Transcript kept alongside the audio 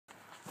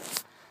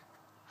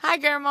Hi,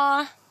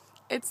 Grandma.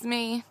 It's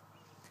me.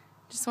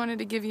 Just wanted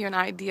to give you an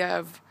idea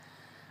of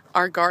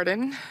our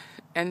garden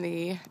and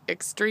the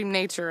extreme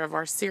nature of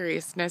our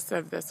seriousness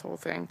of this whole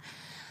thing.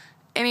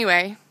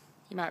 Anyway,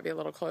 you might be a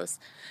little close.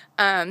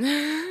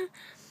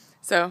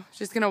 So,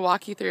 just going to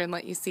walk you through and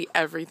let you see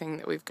everything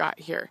that we've got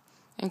here,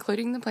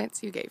 including the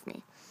plants you gave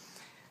me.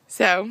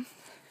 So,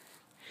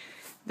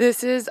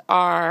 this is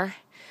our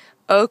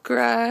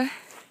okra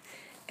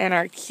and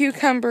our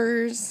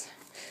cucumbers,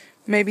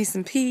 maybe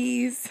some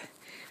peas.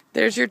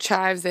 There's your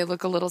chives. They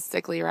look a little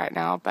sickly right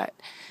now, but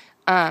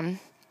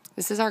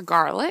this is our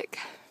garlic,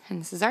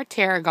 and this is our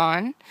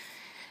tarragon.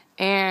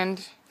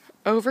 And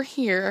over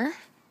here,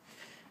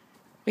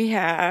 we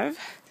have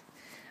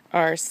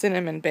our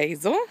cinnamon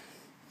basil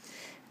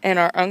and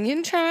our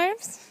onion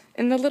chives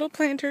and the little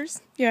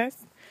planters,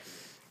 yes.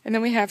 And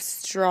then we have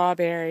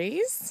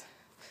strawberries,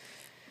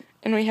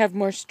 and we have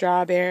more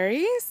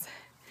strawberries.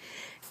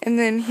 And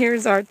then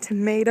here's our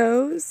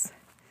tomatoes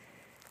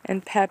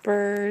and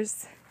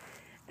peppers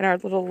and our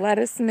little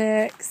lettuce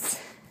mix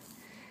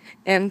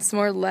and some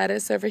more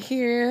lettuce over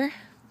here.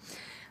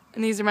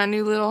 And these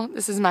are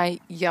this is my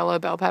yellow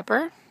bell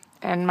pepper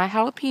and my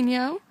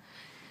jalapeno.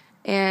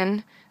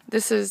 And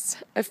this is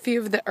a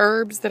few of the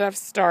herbs that I've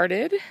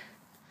started.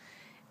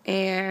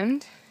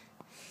 And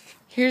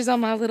here's all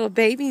my little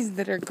babies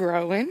that are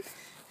growing.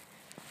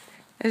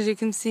 As you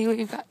can see,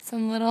 we've got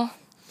some little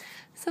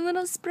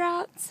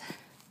sprouts.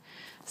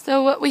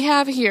 So what we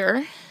have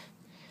here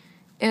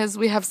is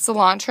we have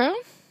cilantro,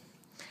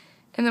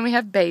 and then we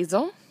have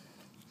basil,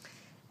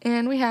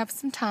 and we have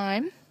some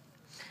thyme,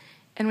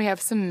 and we have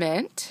some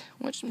mint,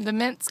 which the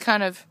mint's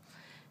kind of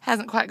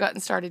hasn't quite gotten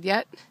started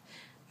yet.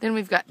 Then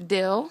we've got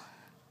dill,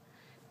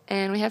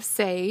 and we have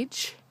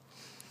sage,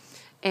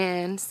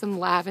 and some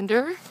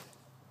lavender,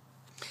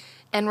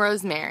 and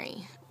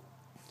rosemary.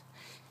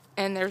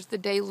 And there's the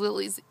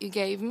daylilies that you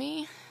gave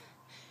me.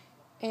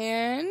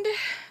 And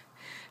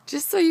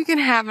just so you can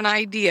have an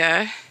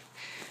idea,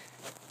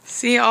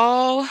 see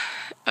all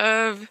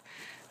of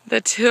the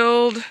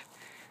tilled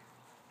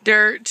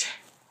dirt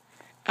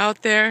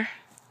out there?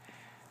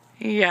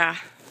 Yeah.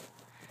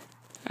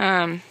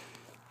 Not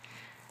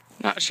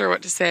sure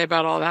what to say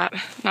about all that.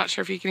 Not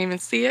sure if you can even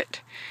see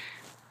it,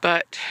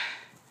 but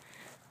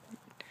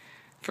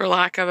for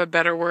lack of a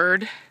better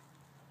word,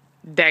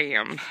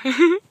 damn.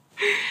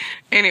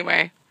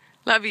 Anyway,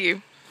 love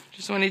you.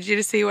 Just wanted you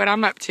to see what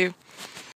I'm up to.